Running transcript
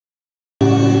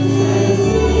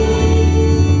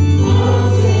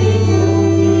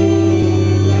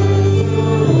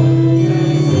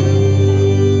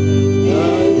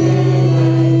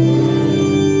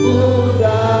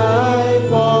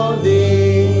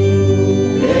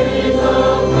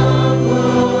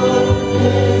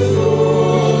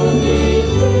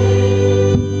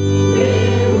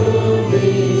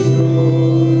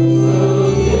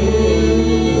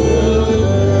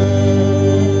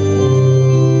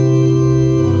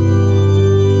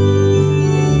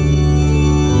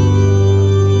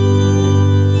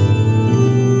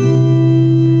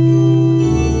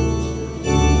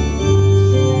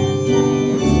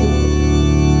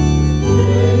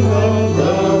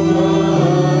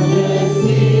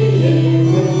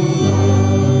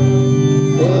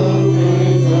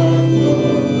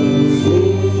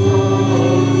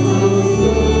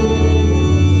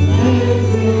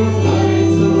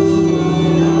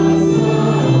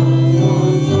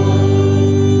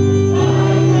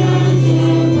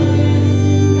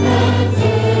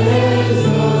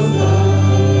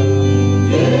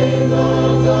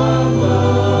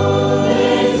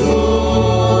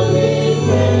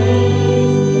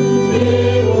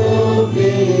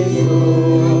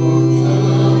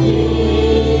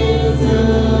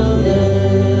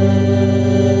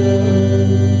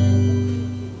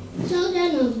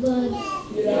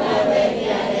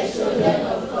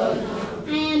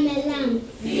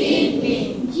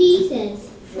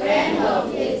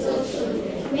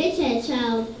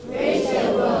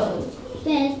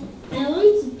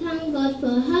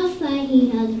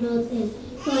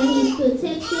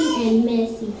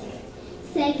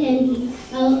Secondly,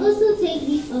 I will also take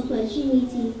this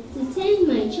opportunity to thank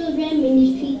my children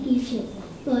ministry teachers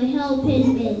for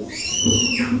helping us.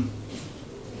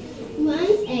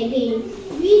 Once again,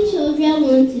 we children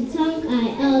want to thank our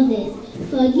elders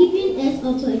for giving us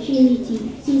opportunity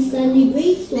to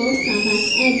celebrate 12 Sabbath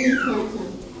every quarter.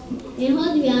 And what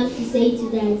do we have to say to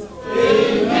that?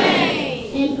 Amen.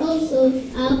 And also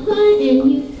our choir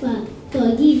and youth choir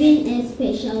for giving us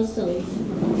special songs.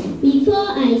 Before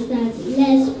I start,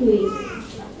 let's pray.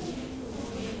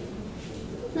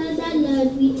 Father Lord,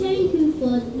 we thank you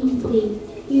for this day.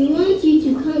 We want you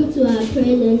to come to our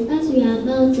presence as we are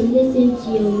about to listen to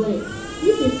your word.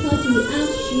 This is what we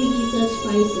ask through Jesus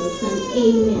Christ, your Son.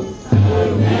 Amen.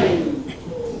 Amen.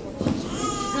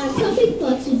 Our topic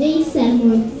for today's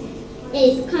sermon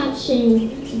is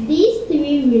captioned, "These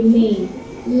three remain: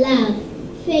 love,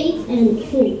 faith, and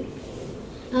hope."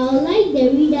 I would like the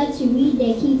reader to read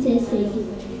the key text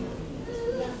again.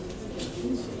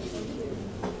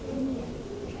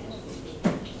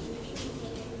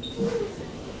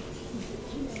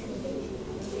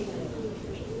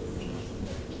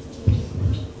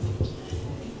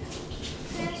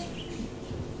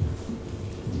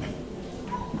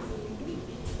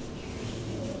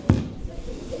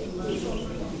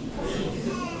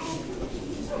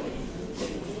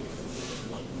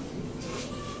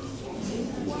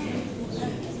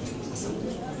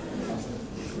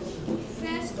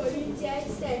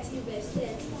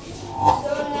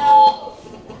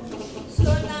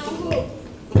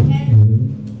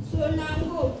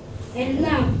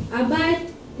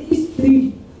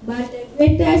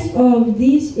 Of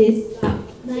this is love.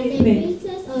 But the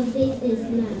greatest of this is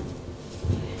love.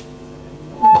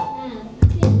 Love,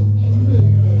 faith, and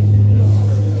hope.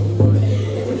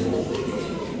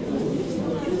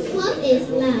 What is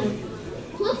love?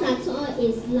 What at all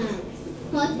is love?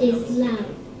 What is love?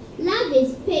 Love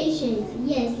is patient.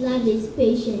 Yes, love is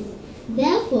patient.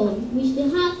 Therefore, we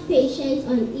should have patience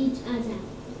on each other.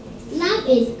 Love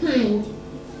is kind.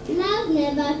 Love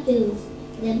never fails.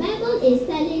 The Bible is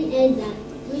telling us that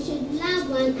we should love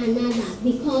one another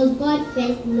because God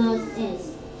first loves us.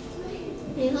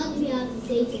 And what do we have to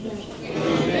say to that?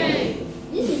 Amen.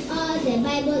 This is all the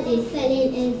Bible is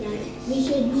telling us, that we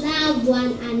should love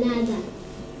one another.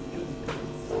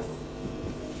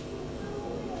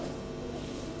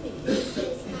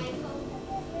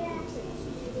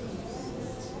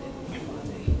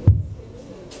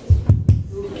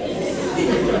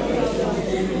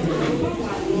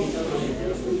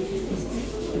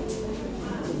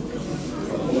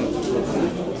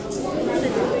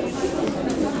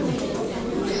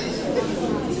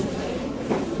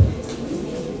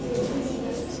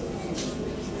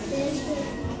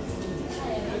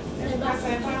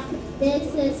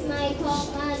 This is my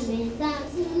commandment, that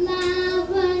to love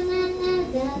one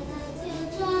another, that your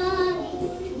joy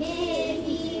may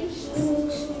be full.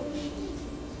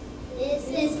 This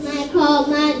is my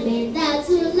commandment, that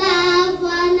to love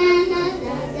one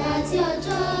another, that your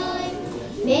joy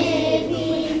may be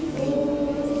full.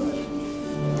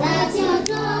 That your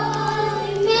joy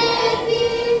may be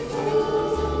full.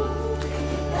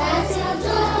 That your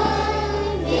joy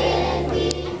may be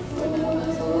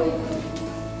full.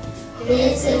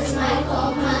 This is my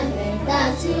commandment,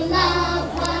 that you love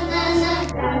one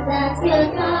another, that your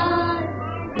joy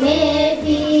may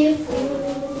be full.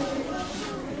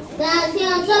 That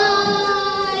your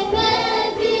joy may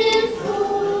be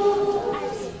full.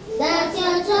 That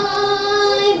your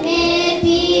joy may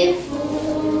be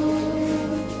full.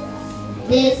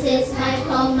 This is my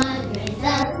commandment,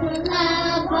 that you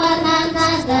love one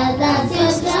another, that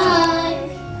your joy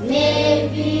may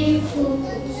be full.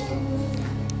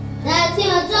 That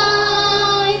your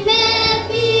joy may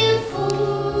be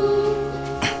full.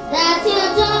 That your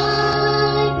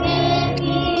joy may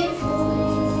be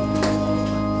full.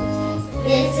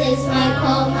 This is my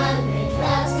commandment,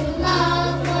 that you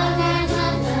love one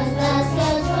another, that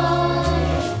your joy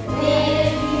may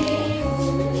be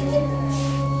full.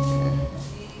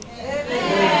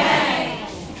 Amen.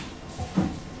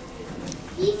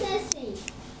 Jesus said,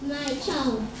 "My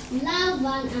child, love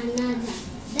one another."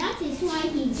 That is why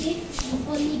he gave the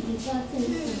only begotten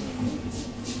Son.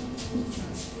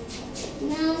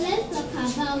 Now let's talk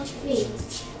about faith.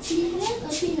 Please let's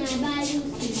open our Bibles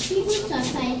to Hebrews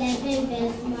chapter 11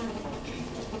 verse 1.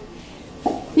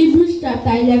 Hebrews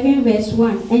chapter 11 verse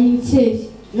 1, and it says,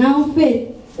 "Now faith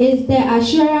is the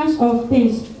assurance of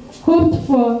things hoped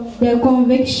for, the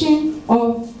conviction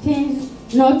of things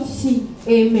not seen."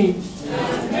 Amen.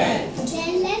 Amen.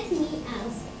 Then let me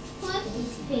ask, what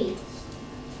is faith?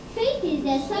 Faith is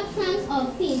the substance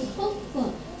of things hoped for,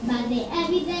 but the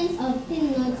evidence of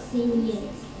things not seen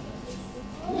yet.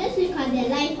 Let's look at the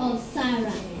life of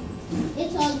Sarah.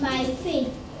 It was by faith.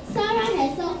 Sarah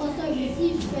herself also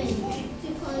received strength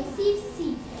to conceive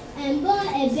seed and bore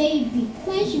a baby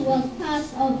when she was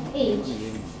past of age.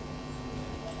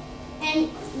 And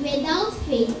without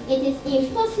faith, it is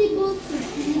impossible to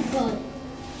please God,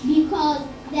 because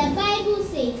the Bible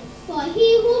says, "For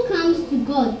he who comes to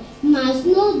God must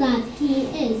know that he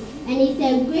is, and is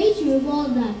a great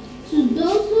rewarder to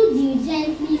those who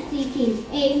diligently seek him."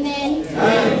 Amen.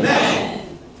 Amen.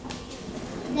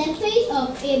 The faith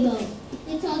of Abel.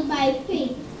 It was by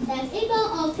faith that Abel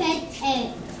offered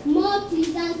a more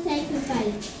pleasant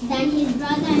sacrifice than his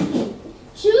brother Cain.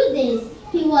 Through this,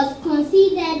 he was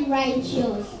considered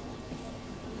righteous.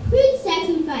 Which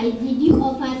sacrifice did you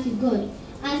offer to God?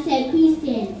 As a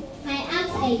Christian, I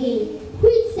ask again,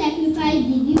 which sacrifice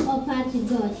did you offer to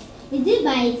God? Is it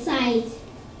by tithe,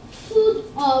 food,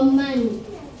 or money?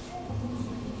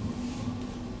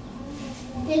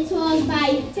 It was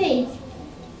by faith.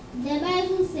 The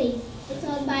Bible says it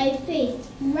was by faith.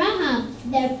 Rahab,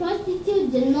 the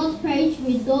prostitute, did not perish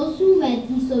with those who were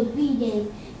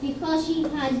disobedient, because she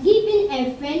had given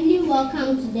a friendly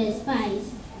welcome to the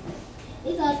spies.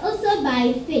 It was also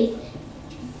by faith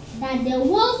that the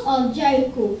walls of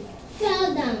Jericho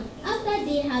fell down after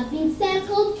they had been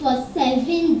circled for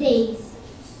 7 days.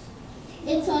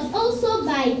 It was also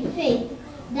by faith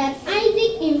that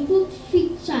Isaac imposed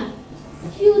future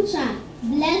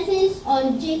blessings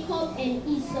on Jacob and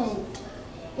Esau.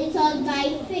 It was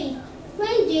by faith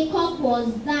when Jacob was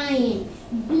dying,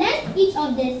 blessed each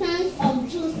of the sons of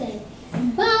Joseph,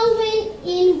 bowing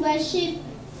in worship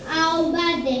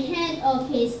over the head of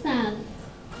his staff.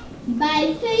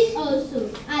 By faith also,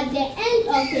 at the end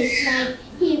of his life,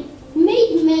 he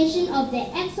made mention of the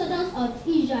exodus of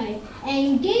Israel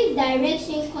and gave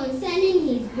direction concerning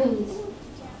his bones.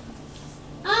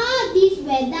 All these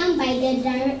were done by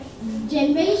the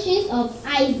generations of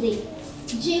Isaac,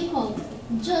 Jacob,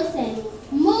 Joseph,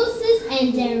 Moses,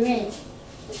 and the rest.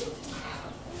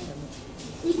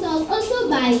 It was also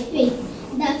by faith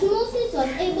that Moses was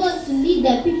able to lead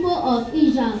the people of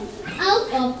Israel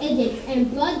out of Egypt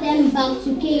and brought them back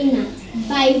to Canaan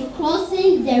by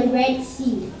crossing the Red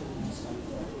Sea.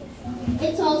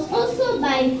 It was also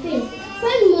by faith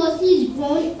when Moses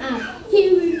grew up, he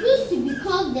refused to be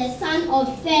called the son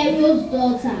of Pharaoh's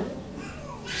daughter.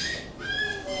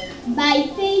 By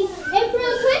faith,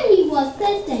 Abraham, when he was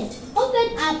tested,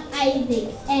 offered up Isaac,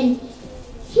 and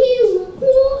he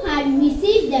who had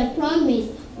received the promise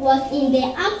was in the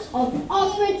act of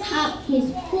offering up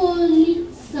his only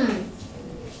son.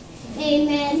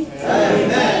 Amen.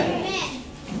 Amen.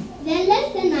 Then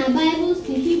let's turn our Bibles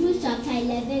to Hebrews chapter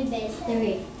 11, verse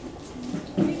 3.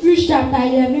 Hebrews chapter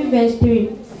 11, verse 3.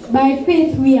 By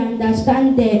faith we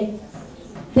understand that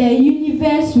the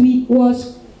universe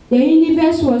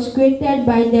was created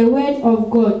by the word of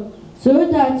God, so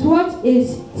that what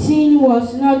is seen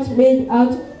was not made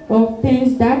out of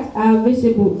things that are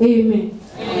visible. Amen.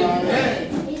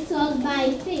 Amen. It was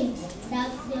by faith that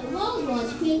the world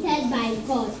was created by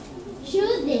God.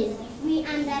 Through this, we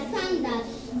understand that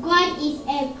God is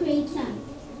a creator.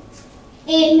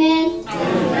 Amen.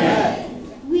 Amen.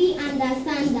 We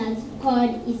understand that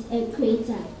God is a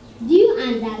creator. Do you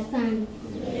understand?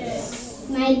 Yes.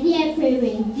 My dear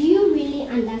parents, do you really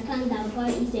understand that God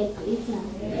is a creator?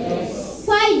 Yes.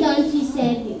 Why don't you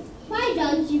serve him? Why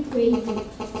don't you praise him?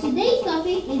 Today's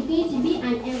topic is going to be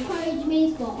an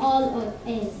encouragement for all of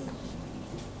us.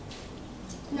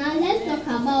 Now let's talk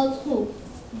about hope.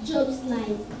 Job's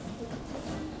life.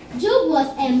 Job was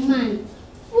a man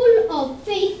full of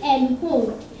faith and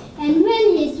hope. And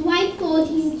when his wife told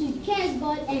him to curse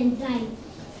God and die,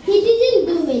 he didn't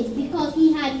do it because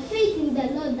he had faith in the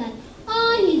Lord that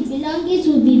all his belongings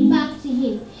would be back to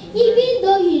him. Even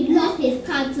though he lost his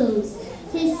cattle,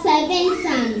 his 7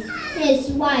 sons,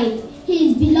 his wife,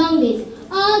 his belongings,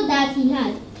 all that he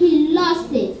had, he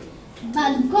lost it.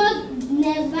 But God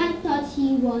never thought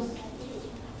he was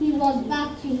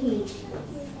back to him,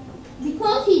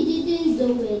 because he didn't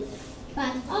do it.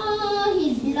 But all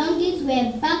his belongings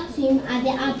were back to him at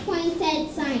the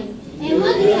appointed time. And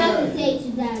what do you have to say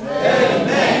to that?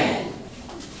 Amen.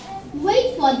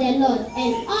 Wait for the Lord,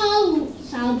 and all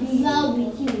shall be well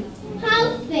with you.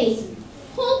 Have faith,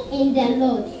 hope in the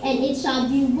Lord, and it shall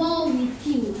be well with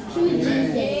you through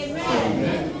Jesus.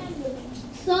 Amen.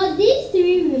 So these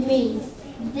 3 remains.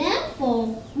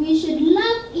 Therefore, we should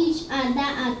love each other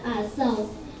as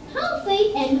ourselves. Have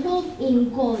faith and hope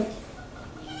in God.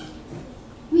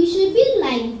 We should be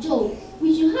like Job.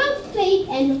 We should have faith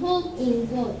and hope in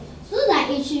God, so that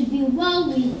it should be well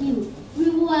with you. We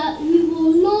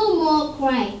will no more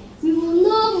cry. We will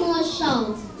no more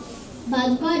shout.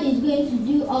 But God is going to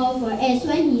do all for us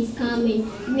when He is coming.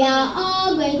 We are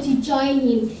all going to join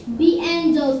Him. Be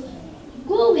angels.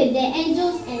 Go with the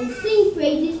angels and sing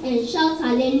praises and shout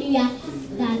hallelujah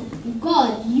that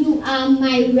God, you are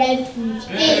my refuge.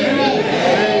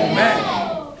 Amen.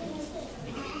 Amen.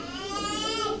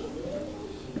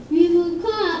 We will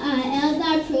call our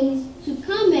elder prince to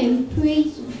come and pray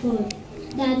to God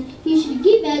that He should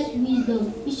give us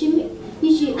wisdom.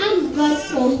 He should ask God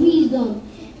for wisdom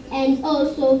and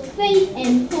also faith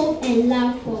and hope and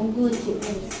love from God to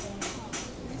us.